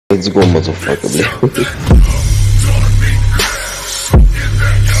Let's go, motherfucker, bro.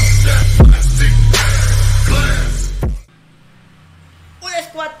 Hola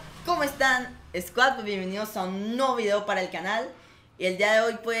Squad, ¿cómo están? Squad, pues bienvenidos a un nuevo video para el canal. Y el día de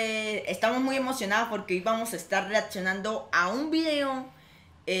hoy pues estamos muy emocionados porque hoy vamos a estar reaccionando a un video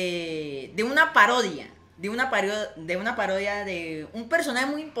de una parodia. De una parodia de un personaje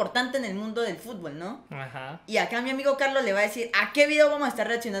muy importante en el mundo del fútbol, ¿no? Ajá. Y acá mi amigo Carlos le va a decir a qué video vamos a estar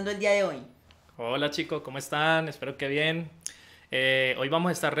reaccionando el día de hoy. Hola chicos, ¿cómo están? Espero que bien. Hoy vamos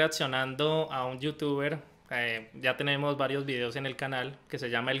a estar reaccionando a un youtuber. Ya tenemos varios videos en el canal que se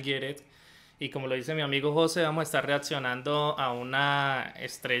llama el Gyerek. Y como lo dice mi amigo José, vamos a estar reaccionando a una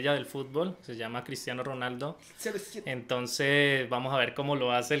estrella del fútbol. Se llama Cristiano Ronaldo. Entonces vamos a ver cómo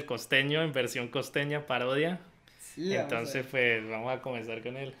lo hace el costeño en versión costeña, parodia. Sí, entonces pues vamos a comenzar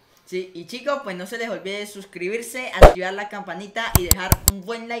con él. Sí, y chicos, pues no se les olvide suscribirse, activar la campanita y dejar un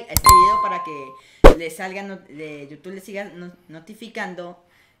buen like a este video para que les salga de YouTube les siga notificando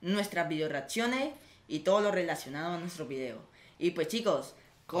nuestras video reacciones y todo lo relacionado a nuestro video. Y pues chicos,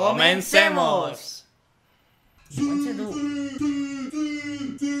 ¡comencemos!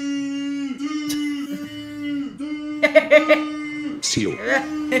 Sí. Bueno,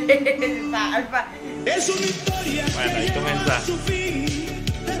 ahí comienza.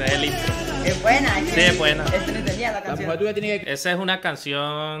 Ese es el intro. Es buena, Sí, es buena. Es entretenida la canción. Esa es una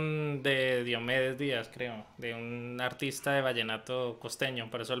canción de Diomedes Díaz, creo, de un artista de vallenato costeño,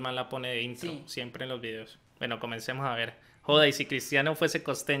 por eso el man la pone de intro, Sí. siempre en los videos. Bueno, comencemos a ver. Joda, y si Cristiano fuese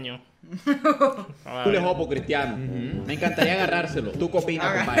costeño. Tú le jopo, Cristiano. Me encantaría agarrárselo. ¿Tú qué opinas,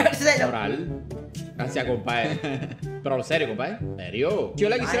 compadre? Agarrárselo. Moral. Gracias, compadre. Pero en serio, compadre. ¿En serio? Si yo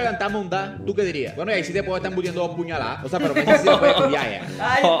le quisiera levantar monda, ¿tú qué dirías? Bueno, y ahí sí te puedo estar muriendo dos puñaladas. O sea, pero me dice si lo puedes culiar ya.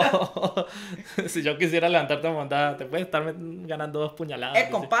 Ay, no. Si yo quisiera levantarte a montada, te puedes estar ganando dos puñaladas.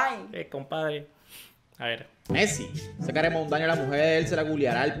 Compadre. Compadre. A ver. Messi, sacaremos un daño a la mujer de él, se la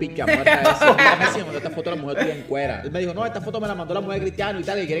culiará el pinche muerta ese. Mira, Messi me mandó esta foto de la mujer tuya en cuera. Él me dijo, no, esta foto me la mandó la mujer de Cristiano y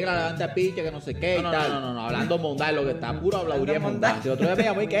tal, y quiere que la levante a pinche, que no sé qué y tal. No, hablando mondad, lo que está puro habladuría de mondad. El otro día me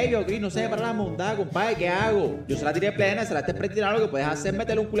llamó y que yo, Cris, no sé para la mondad, compadre, ¿qué hago? Yo se la tiré plena, se la esté pretirando, lo que puedes hacer es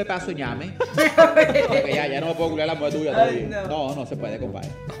meterle un culepazo y ñame. Porque ya no me puedo culiar a la mujer tuya todavía. No se puede, compadre.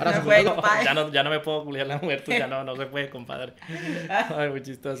 Ahora No puede, compadre. Ya no me puedo culiar la mujer tuya, no se puede, compadre. Ay, muy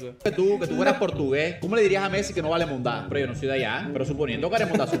chistoso. Que tú fueras portugués, ¿cómo le dirías a Messi que no vale mondad? Pero yo no soy de allá. Pero suponiendo que haré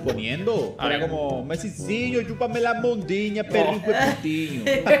mondad, suponiendo. A ver. Era como, Messicillo, chúpame la mondiña, perro y putiño.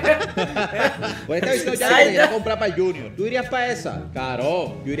 Por esta visión ya te quería comprar para el Junior. ¿Tú irías para esa?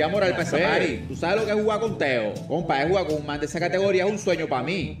 Claro, yo iría a morar para esa Mari. ¿Tú sabes lo que es jugar con Teo? Compa, es jugar con un man de esa categoría, es un sueño para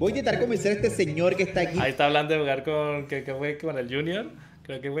mí. Voy a intentar convencer a este señor que está aquí. Ahí está hablando de jugar con, ¿qué fue? Con el Junior.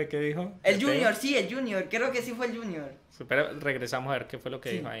 Creo que fue, ¿qué dijo? El Junior, sí, el Junior. Creo que sí fue el Junior. Pero regresamos a ver qué fue lo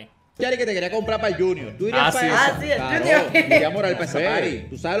que dijo ahí. Gyerek, que te quería comprar para el Junior. ¿Tú irías Ah, para sí. esa? Ah, sí, el Claro, Junior. yo iría a morar para esa Mari.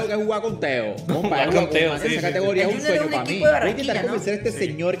 ¿Tú sabes lo que es jugar con Teo? Compa, Jugar es con jugar con Teo, un man de sí, esa sí, categoría, sí. es un El Junior sueño es un para mí. equipo de Voy a intentar Barranquilla, ¿no? convencer a este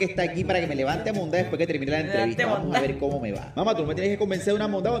señor que está aquí para que me levante a mondá después que termine la entrevista. Vamos a ver cómo me va. Mamá, tú no me tienes que convencer de una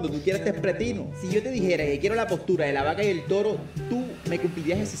mondá cuando tú quieras este pretino. Si yo te dijera que quiero la postura de la vaca y el toro, tú me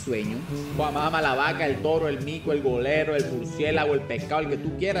cumplirías ese sueño. Mamá, la vaca, el toro, el mico, el golero, el murciélago, el pescado, el que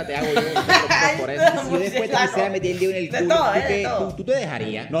tú quieras, te hago yo. Por eso, si yo después te quisiera meter el dedo en el De culo, todo, ¿tú, de qué? todo. ¿Tú te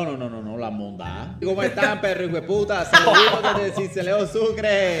dejarías? No, la mondá. ¿Cómo están, perro hijo de puta? Saludos desde Cincelejo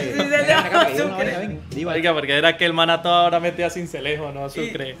Sucre. Cincelejo Sucre. Oiga, porque era que el man a toda hora metía Cincelejo, ¿no?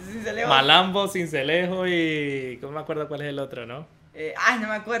 Sucre. Cincelejo. Malambo, Cincelejo y... ¿Cómo me acuerdo cuál es el otro, no? Ay, no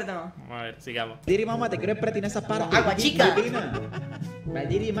me acuerdo. Vamos a ver, sigamos. Diri, mamá, te quiero pretinar esas partes. Agua chica.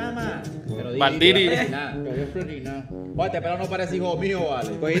 Valdiri, mamá. Pero Valdiri. Pero yo pretinar. Oye, este pelo no parece hijo mío,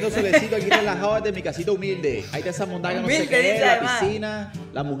 vale. Cogiendo solecito aquí relajado desde mi casita humilde. Ahí está esa montaña, no sé Humilde, qué, dice la además. piscina,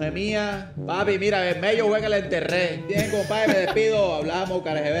 la mujer mía. Papi, mira, el medio juega que la enterré. Bien, compadre, me despido. Hablamos,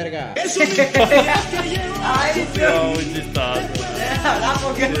 caras de verga. Ay, No, no. muy chistoso.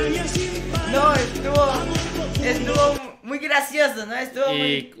 Hablamos que... No, estuvo muy gracioso, ¿no? Estuvo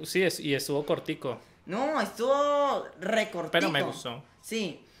muy... Y sí, y estuvo cortico. No, estuvo recortito. Pero me gustó.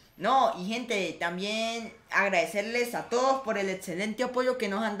 Sí. No, y gente, también agradecerles a todos por el excelente apoyo que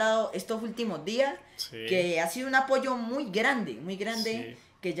nos han dado estos últimos días. Sí. Que ha sido un apoyo muy grande, Sí.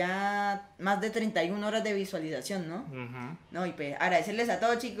 que ya más de 31 horas de visualización, ¿no? No, y pues agradecerles a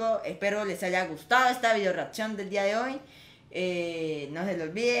todos, chicos. Espero les haya gustado esta video reacción del día de hoy. No se les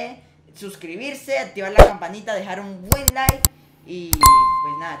olvide suscribirse, activar la campanita, dejar un buen like. Y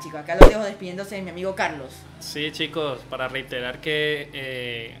pues nada, chicos, acá los dejo despidiéndose de mi amigo Carlos. Sí, chicos, para reiterar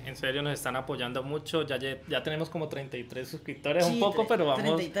que en serio nos están apoyando mucho. Ya tenemos como 33 suscriptores, Sí, un poco, pero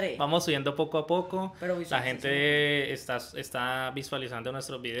 33. vamos subiendo poco a poco. Pero La gente está visualizando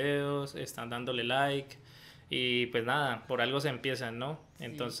nuestros videos, están dándole like. Y pues nada, por algo se empiezan, ¿no?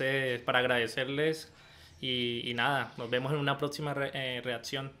 Entonces, para agradecerles y nada, nos vemos en una próxima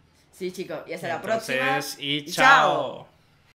reacción. Sí, chicos, y hasta la próxima. Y chao.